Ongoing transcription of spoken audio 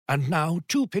And now,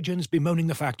 two pigeons bemoaning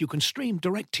the fact you can stream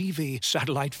DirecTV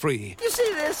satellite-free. You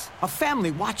see this? A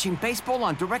family watching baseball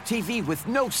on DirecTV with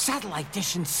no satellite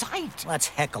dish in sight. Let's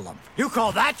heckle them. You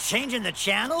call that changing the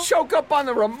channel? Choke up on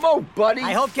the remote, buddy.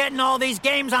 I hope getting all these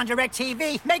games on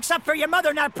DirecTV makes up for your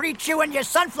mother not pre-chewing your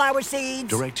sunflower seeds.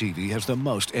 DirecTV has the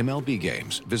most MLB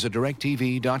games. Visit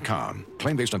DirecTV.com.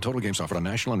 Claim based on total games offered on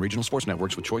national and regional sports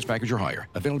networks with choice package or higher.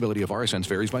 Availability of RSNs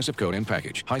varies by zip code and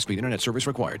package. High-speed internet service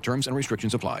required. Terms and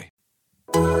restrictions apply.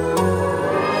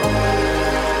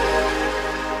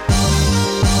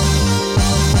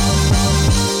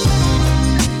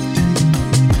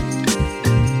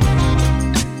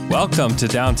 Welcome to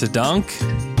Down to Dunk.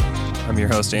 I'm your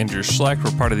host, Andrew Schleck.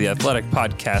 We're part of the Athletic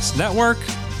Podcast Network.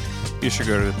 You should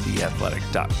go to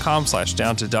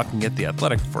theathletic.com/down to dunk and get The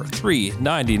Athletic for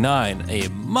 $3.99 a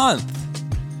month.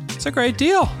 It's a great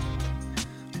deal.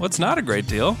 What's not a great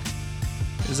deal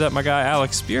is that my guy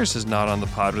Alex Spears is not on the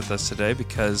pod with us today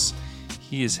because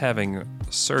he is having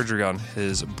surgery on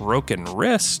his broken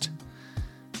wrist.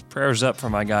 Prayers up for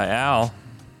my guy Al.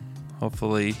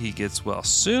 Hopefully he gets well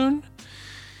soon.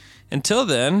 Until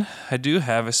then, I do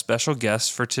have a special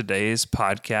guest for today's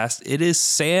podcast. It is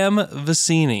Sam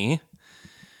Vecenie.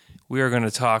 We are going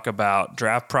to talk about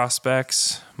draft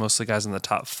prospects, mostly guys in the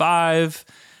top 5.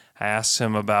 I asked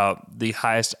him about the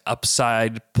highest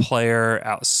upside player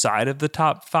outside of the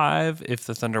top 5. If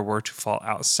the Thunder were to fall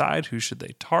outside, who should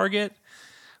they target?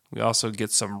 We also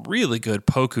get some really good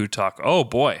Poku talk. Oh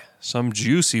boy, some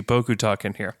juicy Poku talk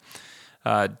in here.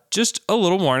 Just a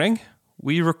little warning.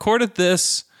 We recorded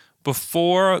this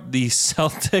before the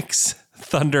Celtics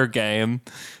Thunder game,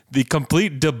 the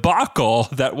complete debacle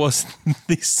that was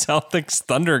the Celtics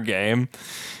Thunder game,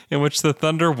 in which the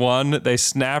Thunder won. They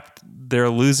snapped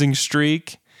their losing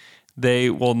streak.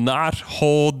 They will not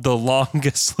hold the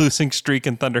longest losing streak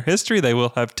in Thunder history. They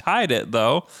will have tied it,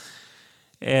 though.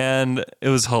 And it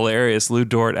was hilarious. Lou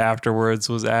Dort afterwards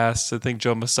was asked, I think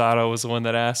Joe Masato was the one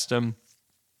that asked him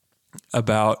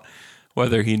about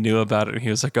whether he knew about it. And he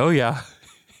was like, oh, yeah.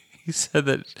 He said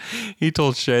that he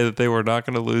told Shea that they were not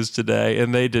going to lose today,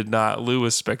 and they did not. Lou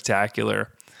was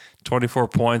spectacular. 24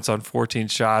 points on 14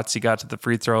 shots. He got to the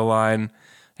free throw line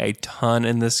a ton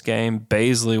in this game.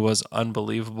 Baisley was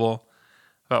unbelievable.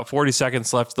 About 40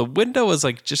 seconds left. The window was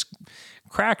like just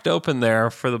cracked open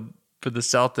there for the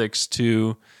Celtics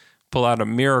to pull out a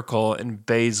miracle, and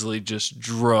Baisley just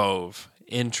drove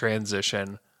in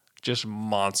transition. Just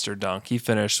monster dunk. He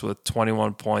finished with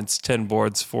 21 points, 10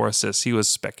 boards, 4 assists. He was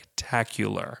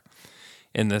spectacular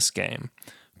in this game.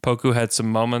 Poku had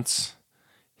some moments.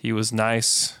 He was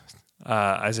nice.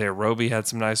 Isaiah Roby had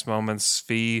some nice moments.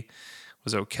 Fee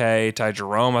was okay. Ty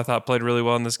Jerome, I thought, played really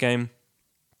well in this game.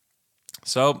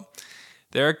 So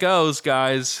there it goes,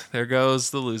 guys. There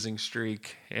goes the losing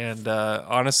streak. And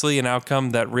honestly, an outcome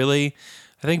that really,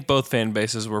 I think both fan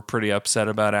bases were pretty upset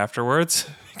about afterwards,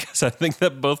 because I think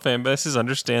that both fan bases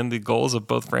understand the goals of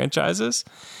both franchises.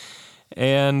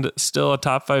 And still a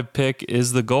top 5 pick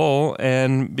is the goal.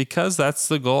 And because that's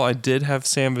the goal, I did have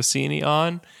Sam Vecenie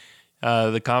on.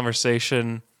 The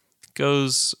conversation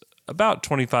goes about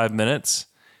 25 minutes,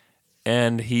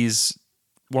 and he's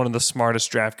one of the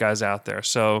smartest draft guys out there.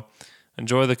 So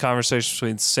enjoy the conversation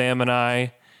between Sam and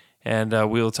I, and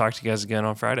we will talk to you guys again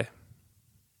on Friday.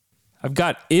 I've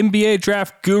got NBA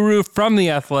draft guru from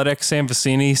The Athletic, Sam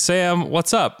Vecenie. Sam,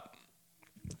 what's up?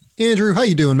 Andrew, how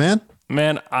you doing, man?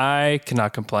 Man, I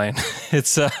cannot complain.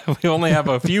 It's we only have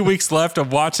a few weeks left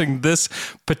of watching this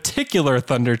particular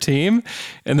Thunder team,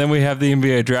 and then we have the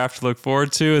NBA draft to look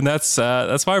forward to, and that's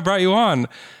why I brought you on.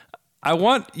 I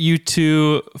want you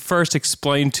to first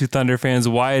explain to Thunder fans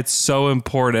why it's so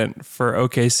important for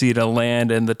OKC to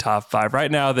land in the top 5.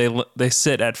 Right now, they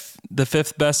sit at the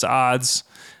 5th best odds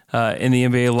in the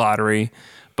NBA lottery,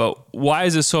 but why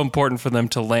is it so important for them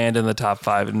to land in the top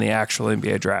 5 in the actual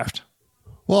NBA draft?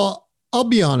 Well, I'll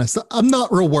be honest. I'm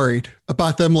not real worried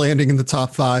about them landing in the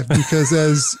top 5 because,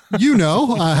 as you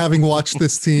know, having watched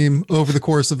this team over the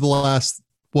course of the last,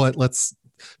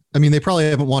 they probably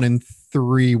haven't won in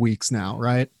 3 weeks now,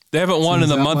 right? They haven't won in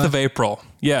the month of April.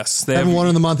 Yes. They haven't won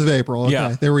in the month of April. Okay,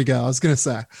 yeah. There we go. I was going to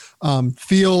say,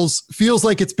 feels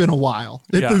like it's been a while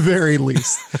at the very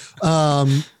least.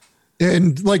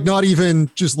 And like not even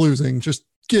just losing, just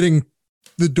getting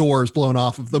the doors blown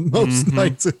off of them most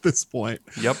nights at this point.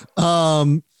 Yep.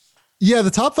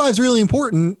 The top 5 is really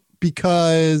important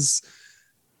because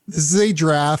this is a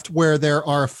draft where there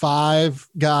are 5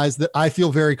 guys that I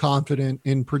feel very confident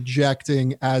in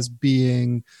projecting as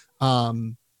being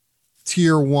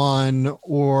tier 1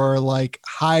 or like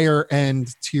higher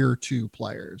end tier 2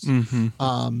 players.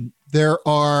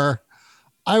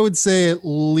 I would say at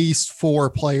least 4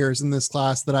 players in this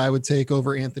class that I would take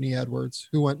over Anthony Edwards,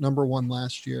 who went number 1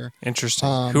 last year.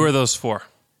 Interesting. Who are those 4?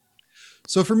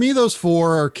 So for me, those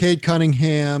 4 are Cade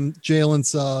Cunningham, Jalen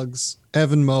Suggs,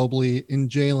 Evan Mobley, and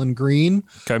Jalen Green.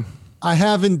 Okay. I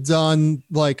haven't done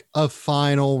like a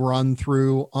final run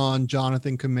through on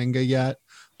Jonathan Kuminga yet.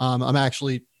 I'm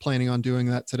actually planning on doing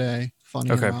that today.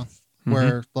 Funny enough,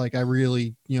 where like I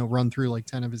really, run through like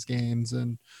 10 of his games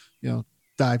and,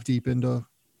 dive deep into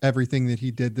everything that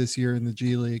he did this year in the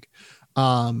G League.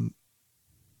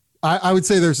 I would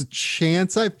say there's a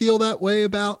chance I feel that way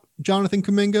about Jonathan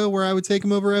Kuminga, where I would take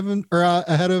him over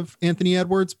ahead of Anthony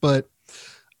Edwards, but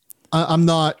I'm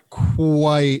not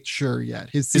quite sure yet.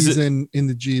 His season in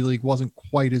the G League wasn't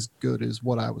quite as good as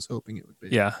what I was hoping it would be.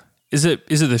 Yeah. Is it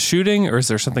the shooting, or is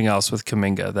there something else with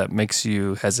Kuminga that makes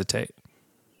you hesitate?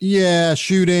 Yeah,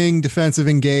 shooting, defensive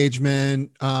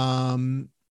engagement,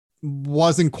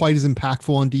 wasn't quite as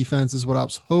impactful on defense as what I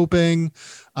was hoping.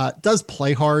 Does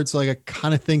play hard, so like I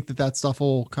kind of think that stuff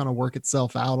will kind of work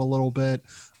itself out a little bit.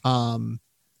 I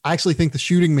actually think the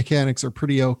shooting mechanics are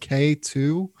pretty okay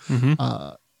too.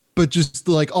 But just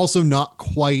like also not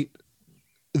quite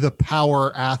the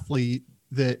power athlete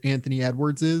that Anthony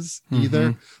Edwards is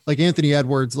either. Like Anthony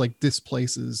Edwards like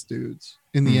displaces dudes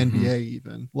in the NBA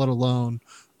even, let alone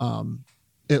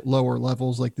at lower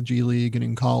levels like the G League and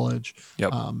in college.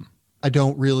 Yep. I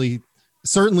don't really,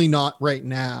 certainly not right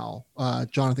now.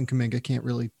 Jonathan Kuminga can't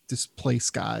really displace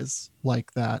guys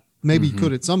like that. Maybe he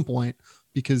could at some point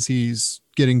because he's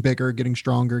getting bigger, getting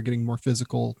stronger, getting more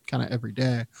physical kind of every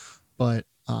day. But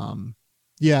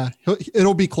yeah,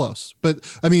 it'll be close.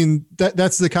 But I mean,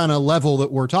 that's the kind of level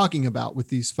that we're talking about with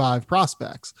these 5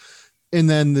 prospects. And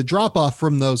then the drop off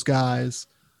from those guys,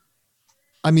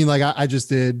 I mean, like I just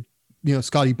did,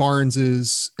 Scotty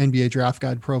Barnes's NBA draft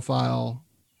guide profile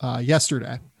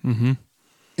yesterday.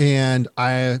 And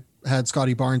I had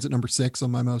Scotty Barnes at number 6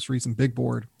 on my most recent big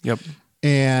board. Yep.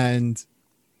 And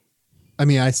I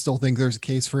mean, I still think there's a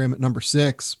case for him at number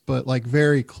 6, but like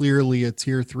very clearly a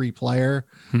tier 3 player,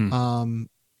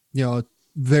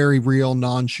 very real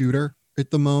non-shooter at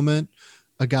the moment,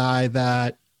 a guy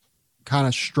that kind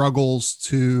of struggles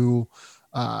to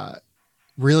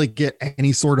really get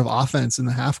any sort of offense in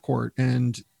the half court.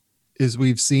 And as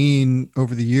we've seen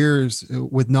over the years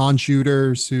with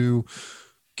non-shooters who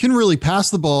can really pass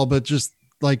the ball, but just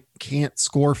like can't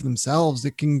score for themselves,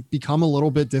 it can become a little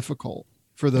bit difficult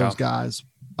for those guys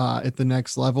at the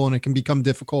next level. And it can become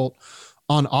difficult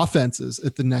on offenses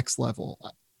at the next level.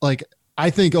 Like I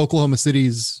think Oklahoma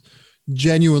City's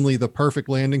genuinely the perfect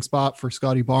landing spot for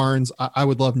Scotty Barnes. I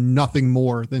would love nothing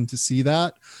more than to see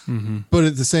that. But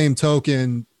at the same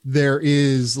token, there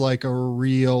is like a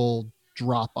real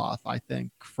drop off, I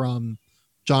think, from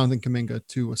Jonathan Kuminga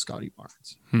to a Scotty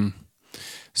Barnes.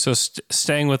 So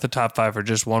staying with the top 5 for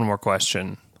just one more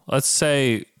question. Let's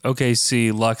say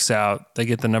OKC lucks out. They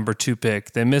get the number 2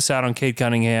 pick. They miss out on Cade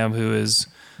Cunningham, who is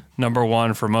number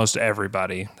 1 for most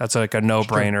everybody. That's like a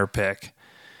no-brainer pick.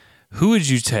 Who would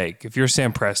you take if you're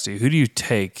Sam Presti? Who do you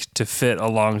take to fit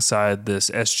alongside this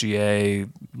SGA,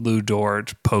 Lou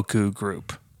Dort, Poku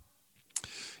group?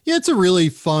 Yeah, it's a really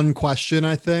fun question,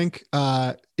 I think.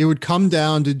 It would come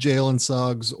down to Jalen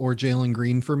Suggs or Jalen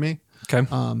Green for me. Okay.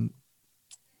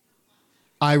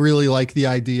 I really like the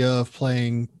idea of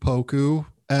playing Poku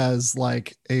as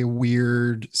like a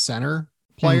weird center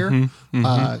player.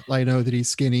 I know that he's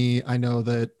skinny. I know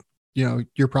that,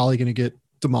 you're probably going to get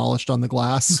demolished on the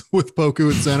glass with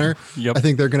Poku at center. I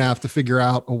think they're going to have to figure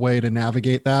out a way to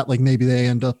navigate that. Like maybe they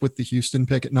end up with the Houston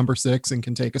pick at number 6 and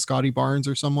can take a Scotty Barnes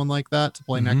or someone like that to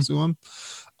play next to him.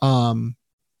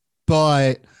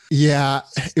 But yeah,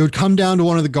 it would come down to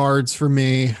one of the guards for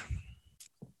me.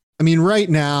 I mean, right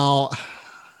now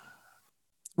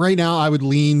I would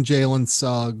lean Jalen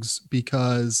Suggs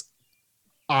because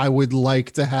I would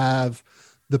like to have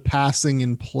the passing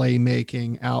and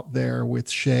playmaking out there with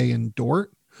Shea and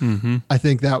Dort. I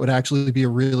think that would actually be a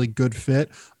really good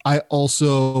fit. I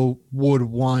also would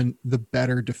want the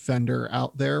better defender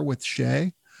out there with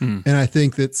Shea. And I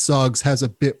think that Suggs has a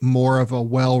bit more of a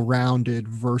well-rounded,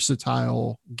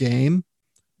 versatile game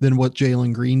than what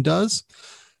Jalen Green does.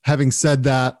 Having said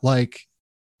that, like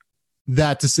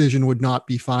that decision would not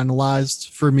be finalized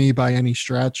for me by any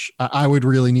stretch. I would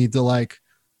really need to like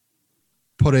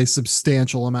put a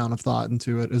substantial amount of thought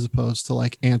into it as opposed to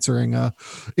like answering a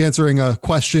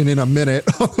question in a minute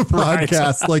on the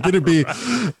podcast. Like it'd be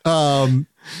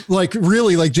like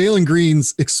really like Jalen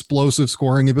Green's explosive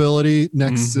scoring ability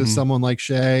next to someone like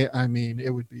Shea. I mean,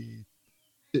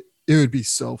 it it would be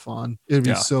so fun. It would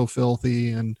be so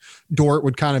filthy, and Dort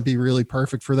would kind of be really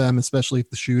perfect for them, especially if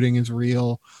the shooting is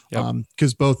real.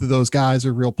 Because both of those guys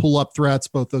are real pull-up threats.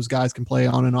 Both those guys can play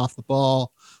on and off the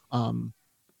ball.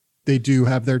 They do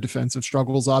have their defensive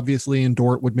struggles, obviously, and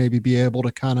Dort would maybe be able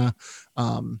to kind of,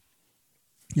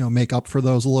 make up for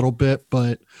those a little bit.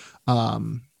 But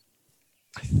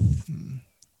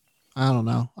I don't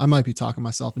know. I might be talking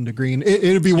myself into Green.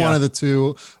 It'd be one of the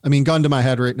two. I mean, gun to my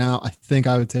head right now, I think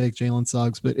I would take Jalen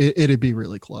Suggs, but it'd be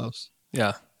really close.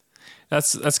 Yeah.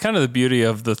 That's kind of the beauty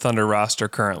of the Thunder roster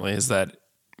currently, is that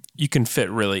you can fit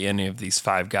really any of these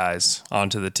 5 guys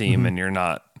onto the team, and you're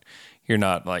not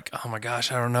like, oh my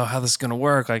gosh, I don't know how this is going to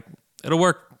work. Like, it'll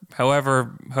work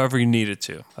however you need it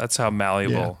to. That's how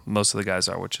malleable most of the guys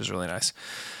are, which is really nice.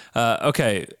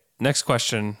 Okay, next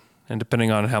question. And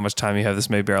depending on how much time you have, this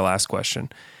may be our last question.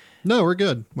 No, we're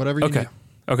good. Whatever you need.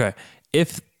 Okay.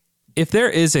 If there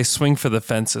is a swing for the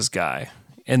fences guy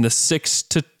in the 6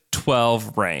 to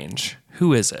 12 range,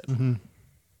 who is it?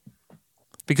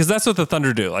 Because that's what the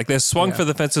Thunder do. Like, they swung for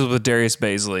the fences with Darius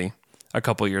Bazley a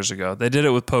couple years ago. They did it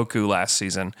with Poku last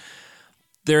season.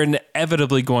 They're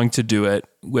inevitably going to do it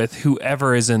with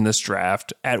whoever is in this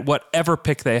draft at whatever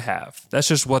pick they have. That's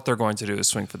just what they're going to do, is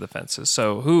swing for the fences.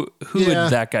 So who would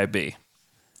that guy be?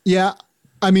 Yeah.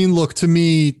 I mean, look, to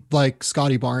me, like,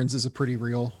 Scotty Barnes is a pretty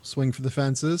real swing for the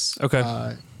fences.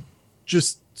 Okay.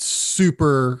 Just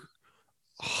super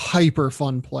hyper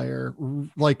fun player.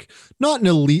 Like, not an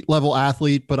elite level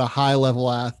athlete, but a high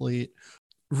level athlete.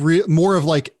 More of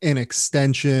like an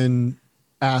extension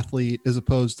athlete as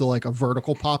opposed to like a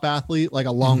vertical pop athlete, like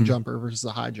a long jumper versus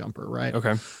a high jumper, right?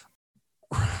 Okay.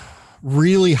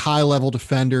 Really high level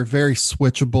defender, very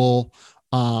switchable,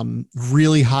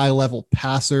 really high level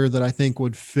passer that I think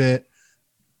would fit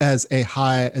as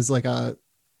like a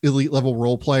elite level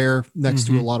role player next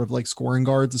to a lot of like scoring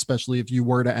guards, especially if you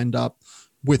were to end up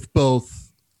with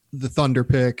both the Thunder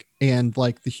pick and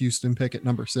like the Houston pick at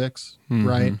number 6,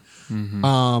 right?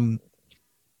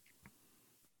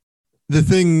 The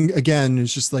thing again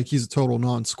is just like, he's a total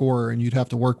non-scorer and you'd have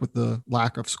to work with the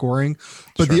lack of scoring.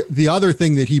 But the other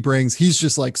thing that he brings, he's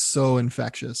just like so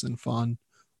infectious and fun.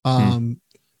 One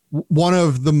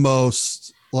of the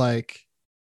most like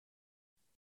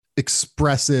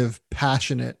expressive,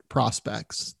 passionate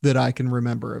prospects that I can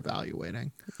remember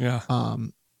evaluating. Yeah.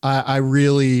 I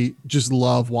really just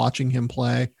love watching him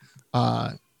play.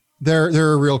 There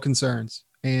are real concerns,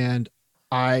 and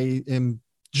I am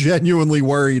genuinely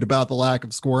worried about the lack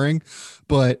of scoring,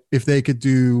 but if they could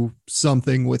do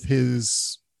something with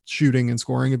his shooting and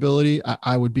scoring ability,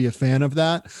 I would be a fan of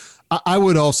that. I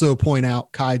would also point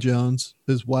out Kai Jones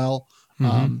as well.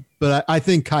 But I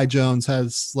think Kai Jones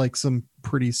has like some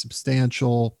pretty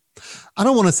substantial, I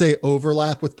don't want to say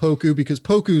overlap with Poku, because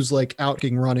Poku's like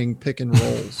running pick and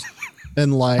rolls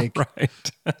and like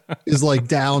is like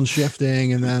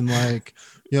downshifting and then like,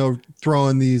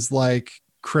 throwing these like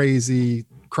crazy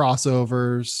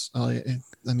crossovers.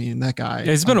 I mean, that guy.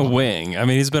 He's been a wing. I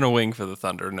mean, he's been a wing for the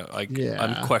Thunder. No,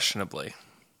 unquestionably.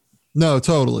 No,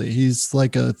 totally. He's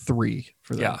like a 3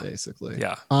 for them, basically.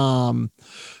 Yeah.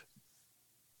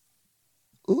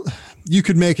 You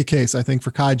could make a case, I think,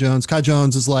 for Kai Jones. Kai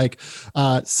Jones is like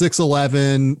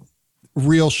 6'11",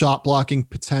 real shot blocking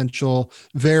potential,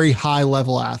 very high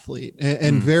level athlete,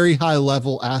 and very high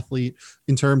level athlete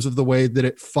in terms of the way that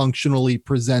it functionally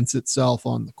presents itself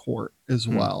on the court as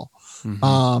well.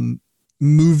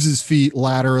 Moves his feet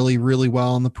laterally really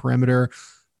well on the perimeter,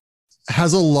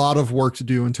 has a lot of work to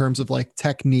do in terms of like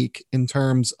technique, in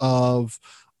terms of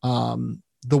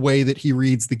the way that he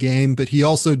reads the game, but he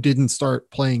also didn't start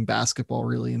playing basketball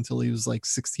really until he was like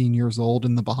 16 years old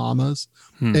in the Bahamas.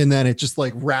 And then it just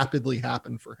like rapidly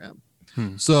happened for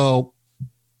him. So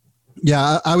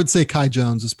yeah, I would say Kai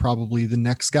Jones is probably the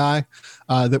next guy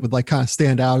that would like kind of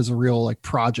stand out as a real like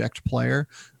project player.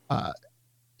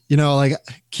 Like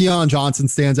Keon Johnson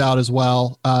stands out as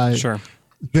well. Sure.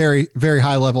 Very, very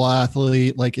high level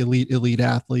athlete, like elite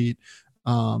athlete.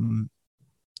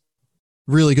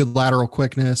 Really good lateral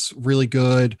quickness, really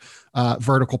good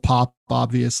vertical pop,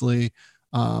 obviously.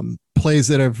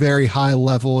 Plays at a very high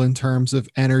level in terms of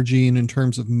energy and in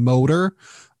terms of motor,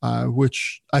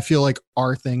 which I feel like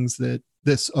are things that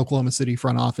this Oklahoma City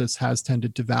front office has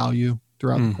tended to value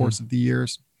throughout the course of the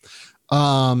years.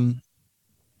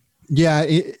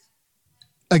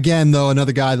 Again, though,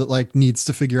 another guy that like needs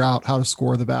to figure out how to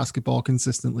score the basketball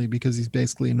consistently, because he's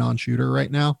basically a non-shooter right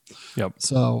now. Yep.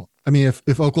 So, I mean,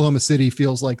 if Oklahoma City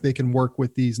feels like they can work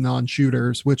with these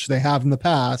non-shooters, which they have in the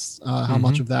past, how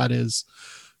much of that is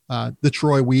the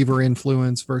Troy Weaver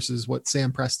influence versus what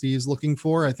Sam Presti is looking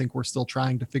for. I think we're still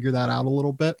trying to figure that out a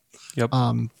little bit. Yep.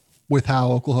 With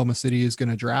how Oklahoma City is going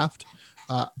to draft.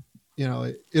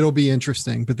 It'll be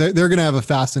interesting, but they're going to have a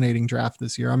fascinating draft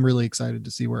this year. I'm really excited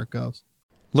to see where it goes.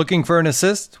 Looking for an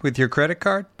assist with your credit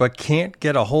card, but can't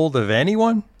get a hold of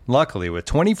anyone? Luckily, with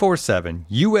 24/7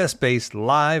 U.S.-based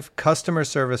live customer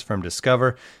service from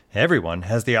Discover, everyone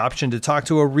has the option to talk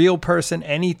to a real person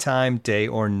anytime, day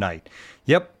or night.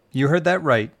 Yep, you heard that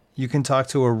right. You can talk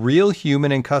to a real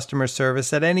human in customer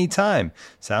service at any time.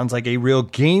 Sounds like a real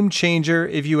game changer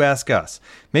if you ask us.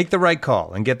 Make the right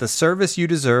call and get the service you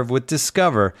deserve with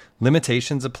Discover.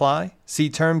 Limitations apply. See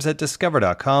terms at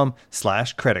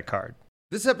discover.com/creditcard.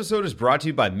 This episode is brought to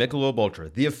you by Michelob Ultra,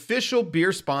 the official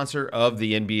beer sponsor of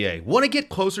the NBA. Want to get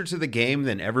closer to the game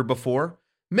than ever before?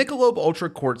 Michelob Ultra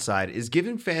Courtside is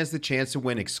giving fans the chance to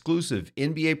win exclusive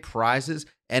NBA prizes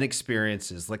and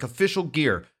experiences like official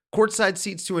gear, courtside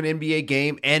seats to an NBA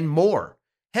game, and more.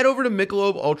 Head over to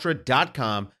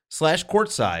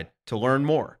MichelobUltra.com/courtside to learn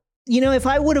more. You know, if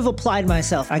I would have applied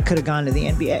myself, I could have gone to the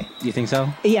NBA. You think so?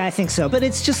 Yeah, I think so. But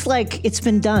it's just like, it's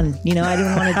been done. You know,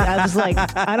 I was like,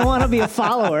 I don't want to be a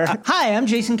follower. Hi, I'm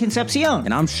Jason Concepcion.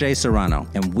 And I'm Shea Serrano.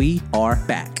 And we are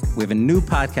back. We have a new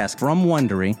podcast from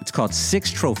Wondery. It's called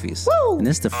Six Trophies. Woo! And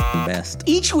it's the best.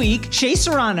 Each week, Shea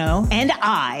Serrano and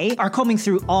I are combing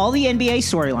through all the NBA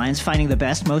storylines, finding the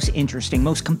best, most interesting,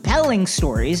 most compelling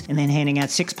stories, and then handing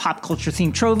out 6 pop culture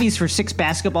themed trophies for 6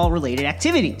 basketball related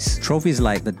activities. Trophies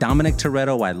like the Dominic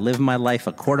Toretto I Live My Life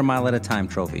a Quarter Mile at a Time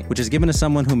trophy, which is given to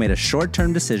someone who made a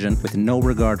short-term decision with no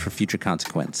regard for future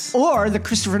consequence. Or the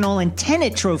Christopher Nolan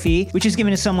Tenet trophy, which is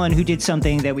given to someone who did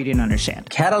something that we didn't understand.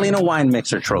 Catalina Wine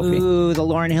Mixer trophy. Ooh, the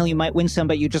Lauryn Hill You Might Win Some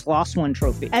But You Just Lost One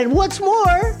trophy. And what's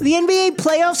more, the NBA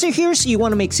playoffs are here, so you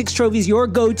want to make Six Trophies your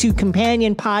go-to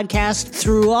companion podcast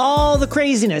through all the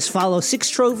craziness. Follow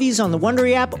Six Trophies on the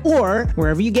Wondery app or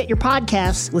wherever you get your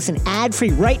podcasts. Listen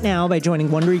ad-free right now by joining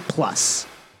Wondery Plus.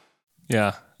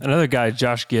 Yeah. Another guy,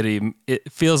 Josh Giddey,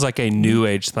 it feels like a new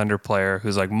age Thunder player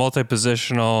who's like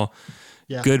multi-positional,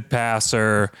 good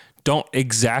passer. Don't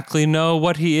exactly know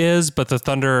what he is, but the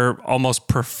Thunder almost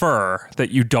prefer that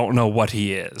you don't know what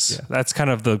he is. Yeah. That's kind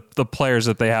of the players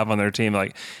that they have on their team.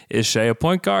 Like, is Shea a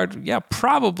point guard? Yeah,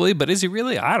 probably, but is he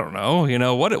really? I don't know. You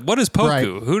know, what is Poku? Right.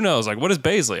 Who knows? Like, what is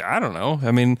Baisley? I don't know.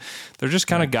 I mean, they're just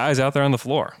kind of guys out there on the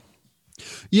floor.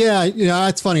 Yeah,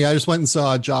 it's funny. I just went and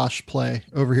saw Josh play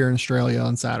over here in Australia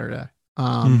on Saturday.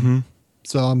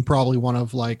 So I'm probably one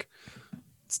of like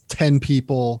 10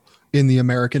 people in the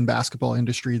American basketball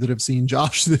industry that have seen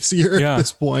Josh this year at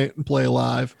this point and play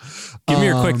live. Give me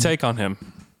your quick take on him.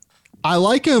 I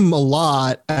like him a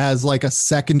lot as like a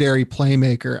secondary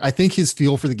playmaker. I think his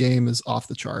feel for the game is off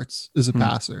the charts as a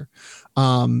passer.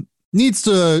 Needs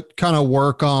to kind of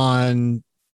work on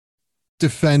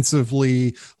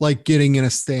defensively, like getting in a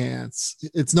stance.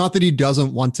 It's not that he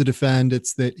doesn't want to defend,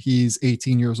 it's that he's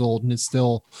 18 years old and is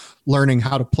still learning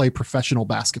how to play professional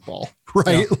basketball,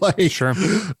 right? Yeah, like sure.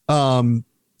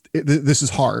 This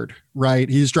is hard, right?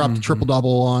 He's dropped a triple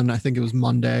double on, I think it was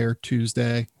Monday or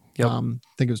Tuesday. I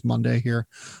think it was Monday here.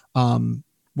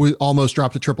 We almost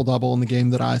dropped a triple double in the game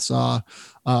that I saw.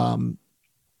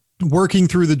 Working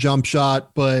through the jump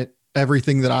shot, but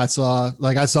everything that I saw,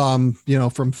 like I saw him,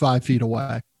 from 5 feet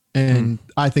away, and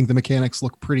I think the mechanics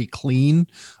look pretty clean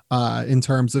in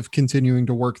terms of continuing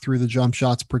to work through the jump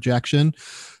shots projection.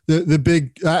 The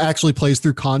big actually plays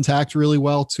through contact really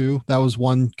well too. That was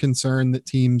one concern that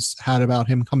teams had about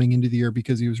him coming into the year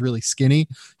because he was really skinny.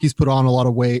 He's put on a lot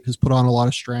of weight, has put on a lot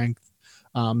of strength.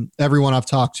 Everyone I've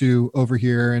talked to over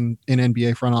here in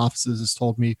NBA front offices has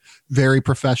told me very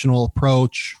professional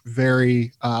approach,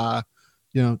 very,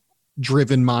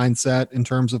 driven mindset in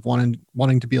terms of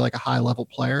wanting to be like a high level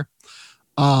player.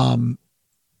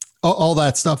 All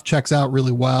that stuff checks out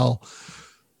really well.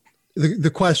 The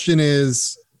question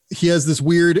is, he has this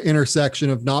weird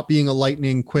intersection of not being a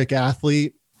lightning quick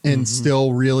athlete and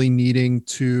still really needing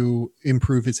to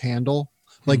improve his handle.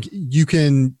 Like you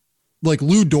can, like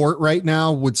Lou Dort right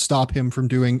now would stop him from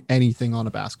doing anything on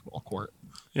a basketball court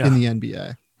in the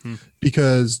NBA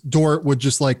because Dort would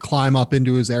just like climb up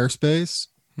into his airspace.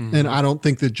 And I don't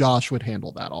think that Josh would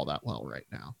handle that all that well right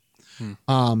now.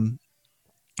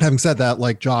 Having said that,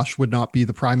 like Josh would not be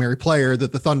the primary player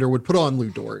that the Thunder would put on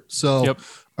Lou Dort. So,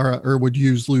 or would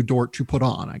use Lou Dort to put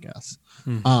on, I guess.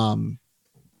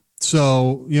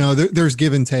 So, there's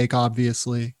give and take,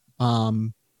 obviously. But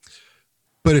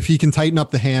if he can tighten up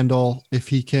the handle, if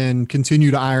he can continue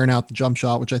to iron out the jump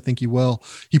shot, which I think he will,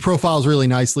 he profiles really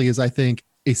nicely as I think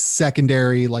a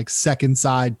secondary, like second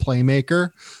side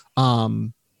playmaker.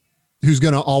 who's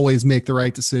going to always make the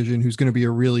right decision, who's going to be a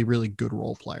really, really good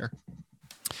role player.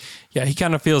 Yeah, he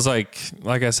kind of feels like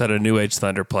I said, a new age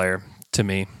Thunder player to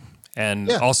me.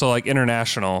 And also like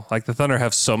international, like the Thunder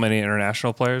have so many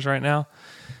international players right now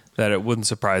that it wouldn't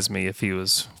surprise me if he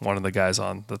was one of the guys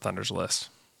on the Thunder's list.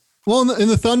 Well, and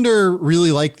the Thunder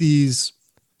really like these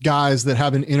guys that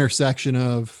have an intersection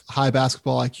of high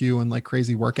basketball IQ and like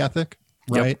crazy work ethic,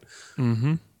 right? Yep.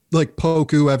 Mm-hmm. Like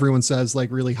Poku, everyone says like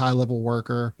really high level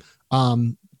worker.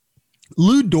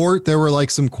 Lou Dort, there were like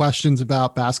some questions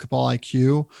about basketball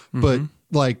IQ, but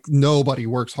like nobody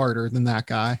works harder than that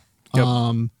guy.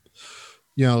 Yep.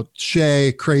 You know,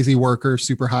 Shea, crazy worker,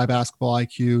 super high basketball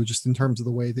IQ, just in terms of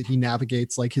the way that he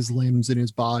navigates like his limbs and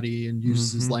his body and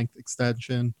uses his length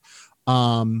extension.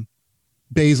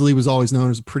 Baisley was always known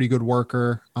as a pretty good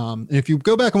worker. And if you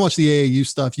go back and watch the AAU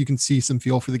stuff, you can see some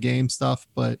feel for the game stuff.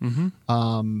 But,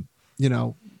 you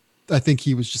know, I think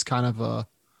he was just kind of a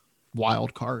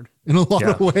wild card in a lot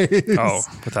of ways. Oh,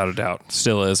 without a doubt.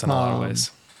 Still is in a lot of ways.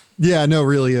 Yeah, no,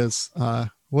 really is.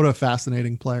 What a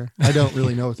fascinating player. I don't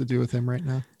really know what to do with him right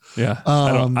now. Yeah,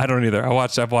 I don't either.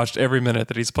 I've watched every minute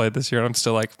that he's played this year. And I'm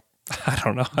still like, I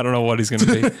don't know. I don't know what he's going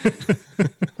to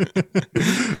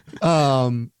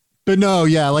be. But no,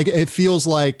 yeah, like it feels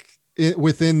like it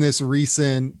within this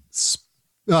recent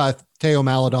Theo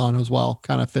Maladon as well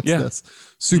kind of fits this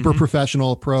super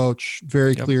professional approach.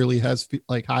 Very clearly has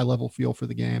like high level feel for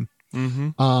the game.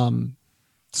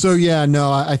 So yeah,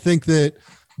 no, I think that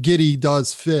Giddey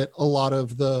does fit a lot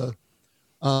of the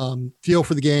feel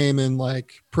for the game and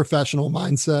like professional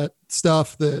mindset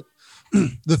stuff that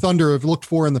the Thunder have looked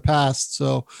for in the past.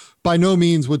 So by no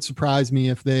means would surprise me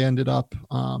if they ended up,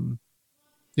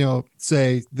 you know,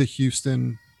 say the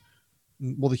Houston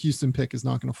pick is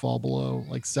not going to fall below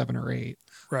like 7 or 8.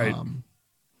 Right.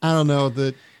 I don't know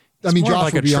that. I mean,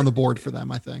 Josh would be on the board for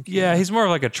them, I think. Yeah, he's more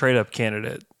of like a trade up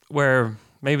candidate where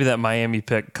maybe that Miami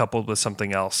pick coupled with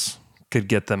something else could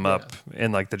get them up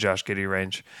in like the Josh Giddey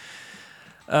range.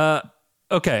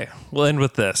 Okay, we'll end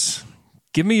with this.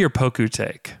 Give me your Poku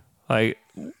take. Like,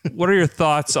 what are your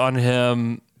thoughts on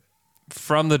him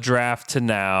from the draft to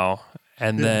now?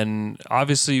 And then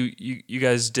obviously you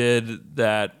guys did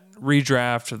that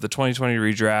redraft of the 2020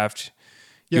 redraft.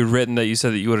 You'd written that you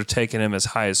said that you would have taken him as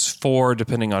high as 4,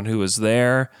 depending on who was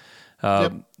there.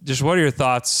 Just what are your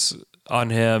thoughts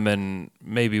on him and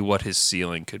maybe what his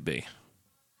ceiling could be?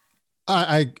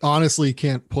 I honestly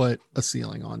can't put a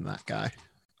ceiling on that guy.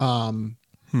 I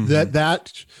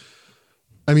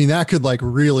mean, that could like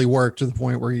really work to the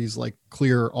point where he's like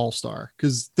clear all-star,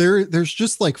 because there's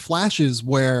just like flashes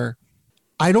where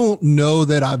I don't know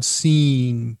that I've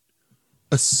seen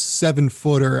a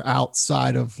 7-footer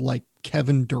outside of like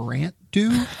Kevin Durant do.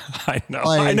 I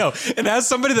know. And as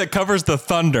somebody that covers the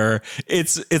Thunder,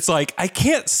 it's like, I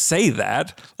can't say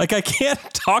that. Like, I can't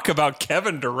talk about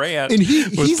Kevin Durant. And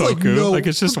he's Poku. Like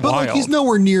it's just wild. Like, he's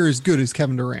nowhere near as good as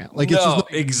Kevin Durant. Like, it's just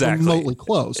exactly remotely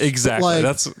close. Exactly. Like,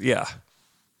 That's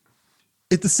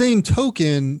At the same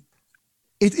token,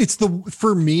 it's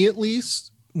for me at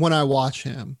least, when I watch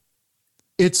him,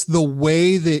 it's the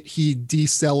way that he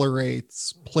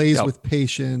decelerates, plays with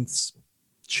patience,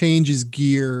 changes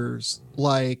gears.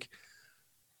 Like,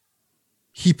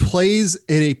 he plays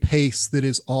at a pace that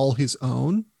is all his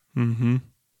own and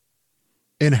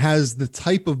has the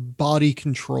type of body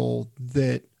control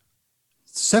that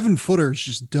 7-footers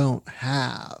just don't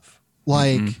have.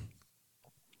 Like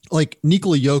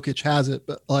Nikola Jokic has it,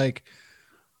 but like,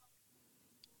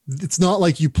 it's not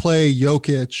like you play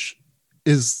Jokic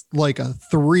is like a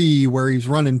 3 where he's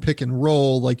running pick and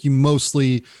roll. Like, you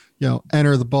mostly, you know,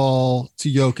 enter the ball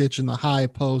to Jokic in the high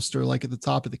post or like at the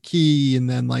top of the key. And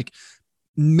then like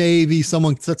maybe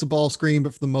someone sets a ball screen,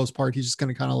 but for the most part, he's just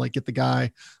going to kind of like get the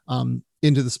guy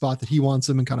into the spot that he wants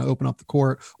him and kind of open up the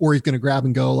court, or he's going to grab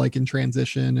and go like in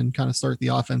transition and kind of start the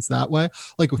offense that way.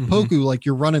 Like with Poku, like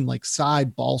you're running like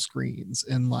side ball screens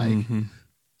and like,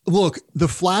 look, the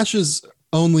flashes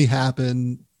only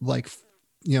happen like,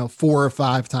 you know, 4 or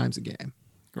 5 times a game.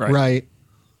 Right.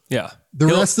 Yeah. The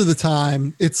rest of the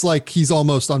time, it's like he's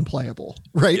almost unplayable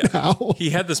now. He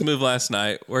had this move last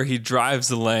night where he drives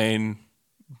the lane,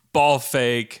 ball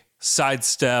fake,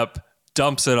 sidestep,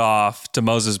 dumps it off to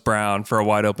Moses Brown for a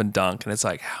wide open dunk. And it's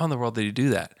like, how in the world did he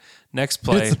do that? Next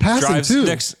play, it's the passing too.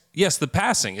 Yes, the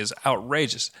passing is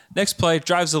outrageous. Next play,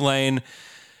 drives the lane,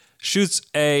 shoots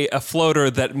a floater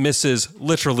that misses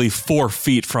literally 4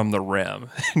 feet from the rim.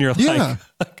 And you're like,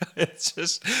 it's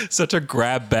just such a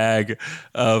grab bag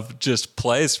of just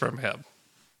plays from him.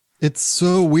 It's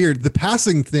so weird. The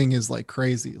passing thing is like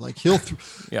crazy. Like he'll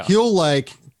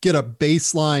like get a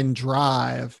baseline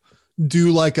drive,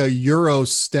 do like a Euro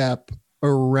step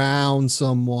around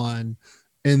someone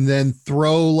and then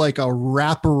throw like a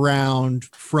wraparound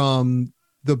from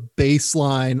the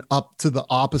baseline up to the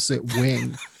opposite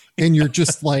wing. And you're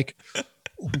just like,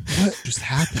 what just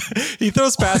happened? He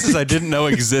throws passes I didn't know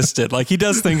existed. Like he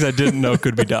does things I didn't know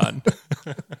could be done.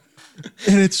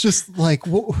 And it's just like,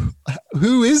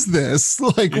 who is this?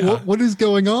 Like, what is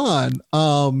going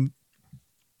on?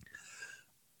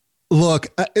 Look,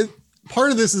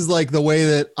 part of this is like the way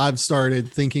that I've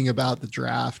started thinking about the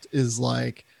draft is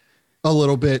like a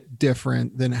little bit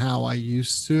different than how I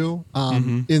used to.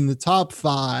 In the top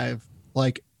 5,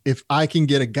 like if I can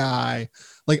get a guy,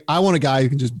 like I want a guy who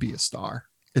can just be a star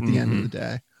at the end of the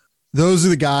day. Those are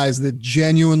the guys that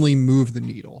genuinely move the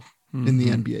needle in the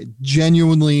NBA,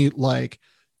 genuinely like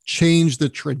change the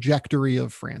trajectory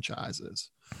of franchises.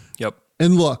 Yep.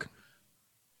 And look,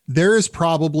 there is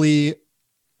probably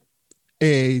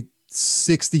a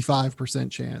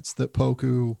 65% chance that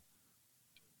Poku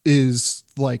is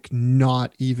like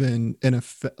not even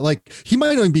like he might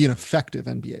not even be an effective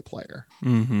NBA player,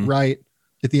 right?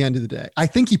 At the end of the day, I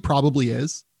think he probably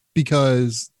is,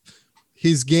 because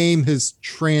his game has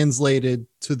translated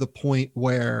to the point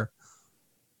where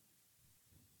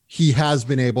he has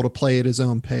been able to play at his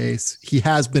own pace. He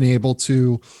has been able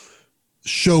to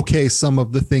showcase some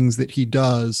of the things that he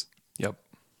does. Yep.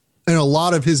 And a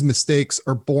lot of his mistakes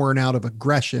are born out of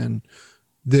aggression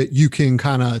that you can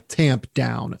kind of tamp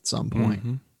down at some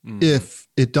point if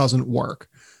it doesn't work.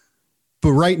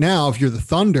 But right now, if you're the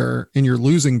Thunder and you're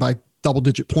losing by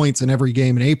double-digit points in every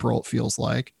game in April, it feels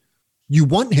like, you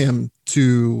want him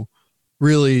to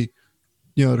really,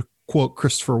 to quote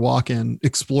Christopher Walken,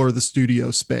 explore the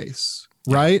studio space,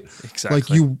 right?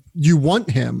 Exactly. Like you want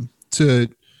him to,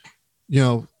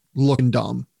 look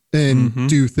dumb and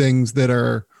do things that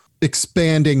are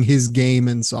expanding his game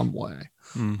in some way,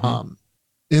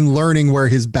 in learning where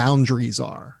his boundaries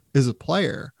are as a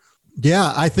player.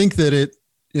 Yeah, I think that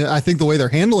I think the way they're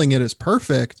handling it is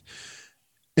perfect.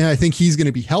 And I think he's going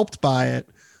to be helped by it.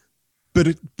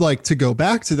 But like, to go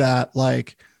back to that,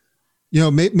 like,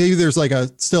 maybe there's like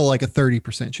still like a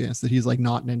 30% chance that he's like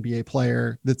not an NBA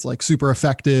player that's like super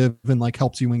effective and like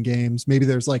helps you win games. Maybe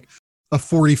there's like a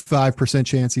 45%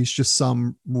 chance he's just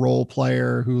some role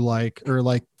player who low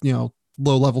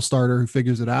level starter who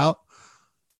figures it out.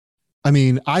 I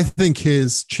mean, I think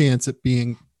his chance at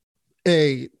being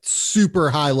a super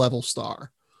high level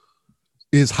star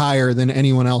is higher than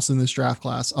anyone else in this draft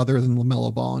class other than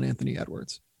LaMelo Ball and Anthony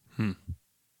Edwards.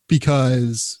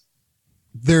 Because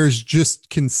there's just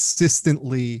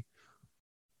consistently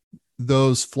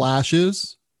those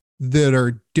flashes that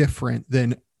are different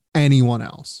than anyone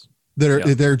else.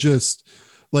 They're just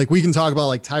like, we can talk about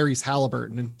like Tyrese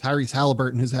Halliburton, and Tyrese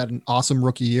Halliburton has had an awesome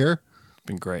rookie year.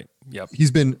 Been great. Yep. He's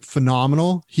been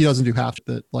phenomenal. He doesn't do half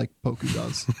that like Poku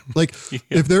does. Like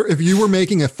if you were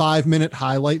making a 5-minute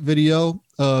highlight video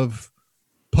of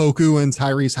Poku and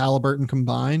Tyrese Halliburton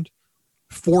combined,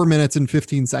 4 minutes and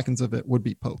 15 seconds of it would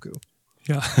be Poku.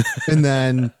 Yeah. And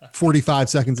then 45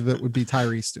 seconds of it would be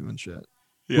Tyrese doing shit,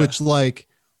 which like,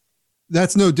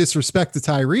 that's no disrespect to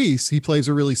Tyrese. He plays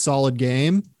a really solid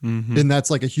game, and that's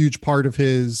like a huge part of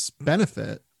his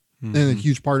benefit and a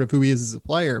huge part of who he is as a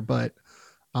player. But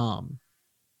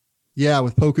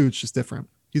with Poku, it's just different.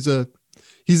 He's a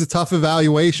tough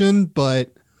evaluation,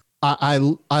 but I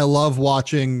love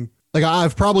watching. Like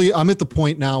I'm at the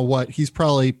point now, he's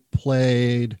probably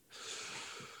played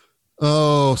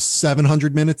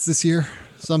 700 minutes this year,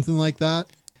 something like that.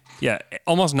 Yeah,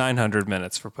 almost 900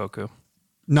 minutes for Poku.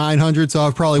 900. So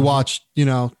I've probably watched,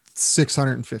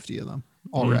 650 of them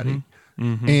already.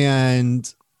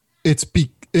 And it's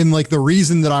and like the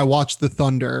reason that I watched the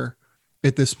Thunder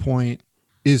at this point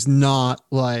is not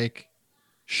like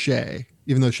Shea,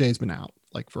 even though Shea's been out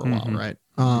like for a while, right?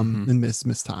 And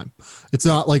missed time. It's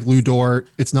not like Lou Dort.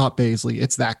 It's not Baisley.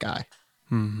 It's that guy,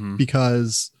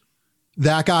 because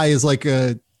that guy is like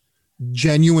a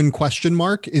genuine question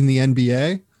mark in the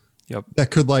NBA. Yep.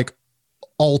 That could like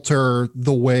alter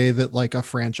the way that like a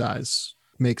franchise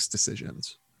makes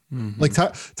decisions. Like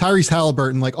Tyrese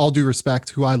Halliburton, like all due respect,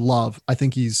 who I love, I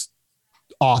think he's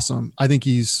awesome. I think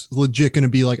he's legit going to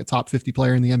be like a top 50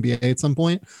 player in the NBA at some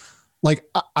point. Like,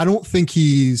 I don't think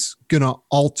he's going to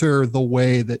alter the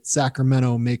way that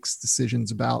Sacramento makes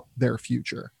decisions about their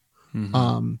future.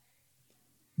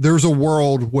 There's a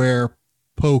world where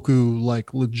Poku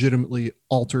like legitimately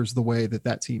alters the way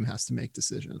that team has to make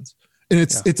decisions. And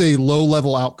it's a low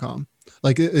level outcome,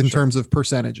 like in terms of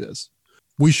percentages.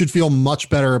 We should feel much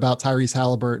better about Tyrese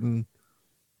Halliburton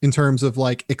in terms of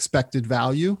like expected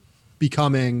value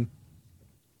becoming,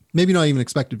 maybe not even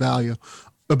expected value,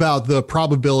 about the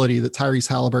probability that Tyrese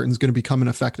Halliburton is going to become an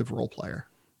effective role player,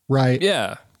 right?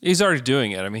 Yeah, he's already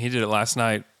doing it. I mean, he did it last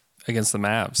night against the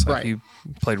Mavs. Right. He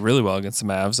played really well against the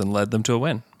Mavs and led them to a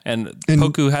win. And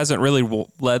Poku hasn't really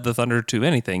led the Thunder to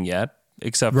anything yet,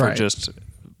 except for just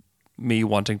me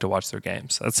wanting to watch their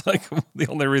games. That's like the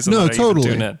only reason that I even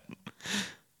tune in.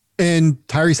 And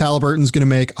Tyrese Halliburton's going to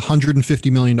make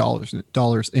 $150 million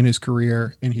in his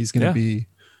career, and he's going to be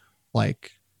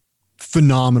like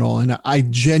phenomenal. And I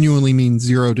genuinely mean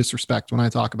zero disrespect when I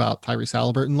talk about Tyrese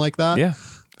Halliburton like that. Yeah.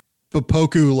 But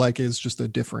Poku like is just a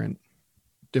different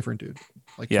dude.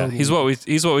 Like totally. he's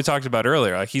what we talked about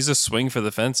earlier. Like he's a swing for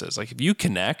the fences. Like if you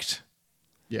connect,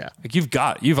 like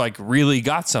you've like really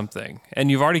got something, and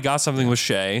you've already got something with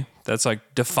Shai that's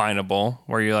like definable,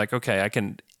 where you're like, okay,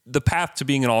 the path to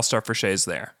being an all-star for Shai is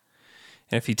there.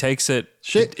 And if he takes it,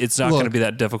 it's not going to be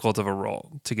that difficult of a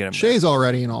role to get him. Shai's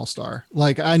already an all-star.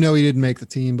 Like I know he didn't make the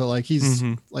team, but like he's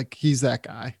he's that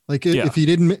guy. Like if he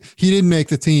didn't make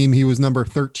the team, he was number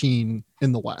 13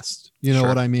 in the West. You know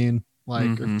what I mean?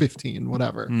 Like or 15,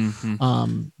 whatever.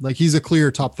 Like he's a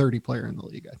clear top 30 player in the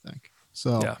league, I think.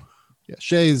 So yeah,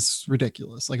 Shai's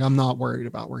ridiculous. Like I'm not worried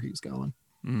about where he's going.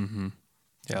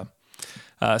 Yeah.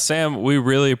 Sam, we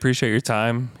really appreciate your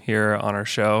time here on our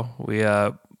show. We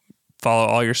follow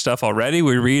all your stuff already.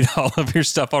 We read all of your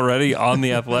stuff already on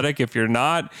The Athletic. If you're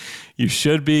not, you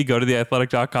should be. Go to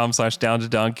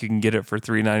theathletic.com/down-to-dunk. You can get it for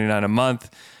 $3.99 a month.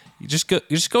 You just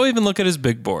go even look at his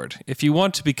big board. If you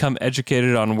want to become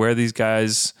educated on where these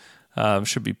guys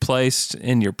should be placed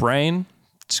in your brain,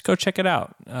 just go check it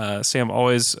out. Sam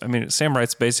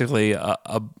writes basically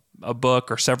a book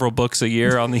or several books a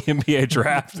year on the NBA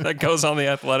draft that goes on The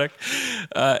Athletic,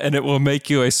 and it will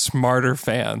make you a smarter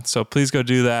fan. So please go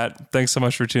do that. Thanks so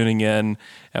much for tuning in,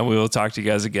 and we will talk to you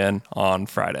guys again on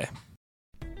Friday.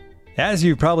 As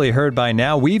you've probably heard by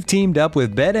now, we've teamed up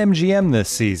with BetMGM this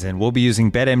season. We'll be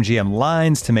using BetMGM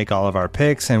lines to make all of our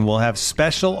picks, and we'll have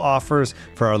special offers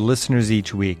for our listeners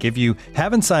each week. If you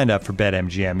haven't signed up for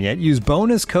BetMGM yet, use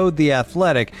bonus code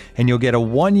THEATHLETIC, and you'll get a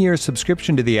 1-year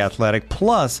subscription to The Athletic,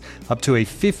 plus up to a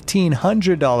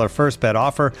 $1,500 first bet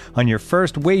offer on your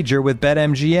first wager with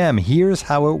BetMGM. Here's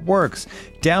how it works.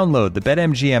 Download the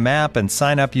BetMGM app and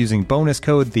sign up using bonus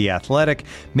code THEATHLETIC.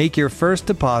 Make your first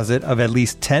deposit of at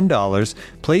least $10.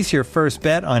 Place your first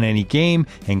bet on any game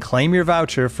and claim your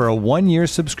voucher for a 1-year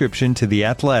subscription to The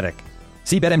Athletic.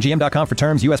 See BetMGM.com for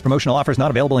terms. U.S. promotional offers not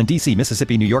available in D.C.,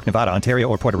 Mississippi, New York, Nevada, Ontario,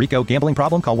 or Puerto Rico. Gambling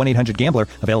problem? Call 1-800-GAMBLER.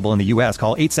 Available in the U.S.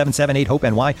 Call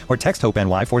 877-8-HOPE-NY or text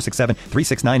HOPE-NY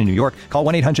 467-369 in New York. Call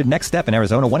 1-800-NEXT-STEP in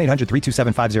Arizona.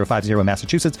 1-800-327-5050 in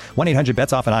Massachusetts.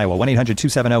 1-800-BETS-OFF in Iowa.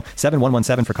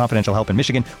 1-800-270-7117 for confidential help in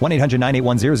Michigan.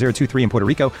 1-800-981-0023 in Puerto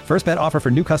Rico. First bet offer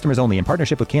for new customers only in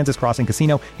partnership with Kansas Crossing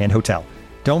Casino and Hotel.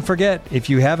 Don't forget, if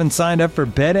you haven't signed up for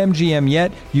BetMGM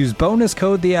yet, use bonus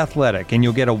code THEATHLETIC, and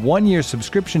you'll get a 1-year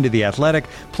subscription to The Athletic,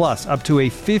 plus up to a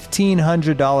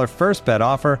 $1,500 first bet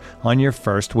offer on your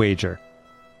first wager.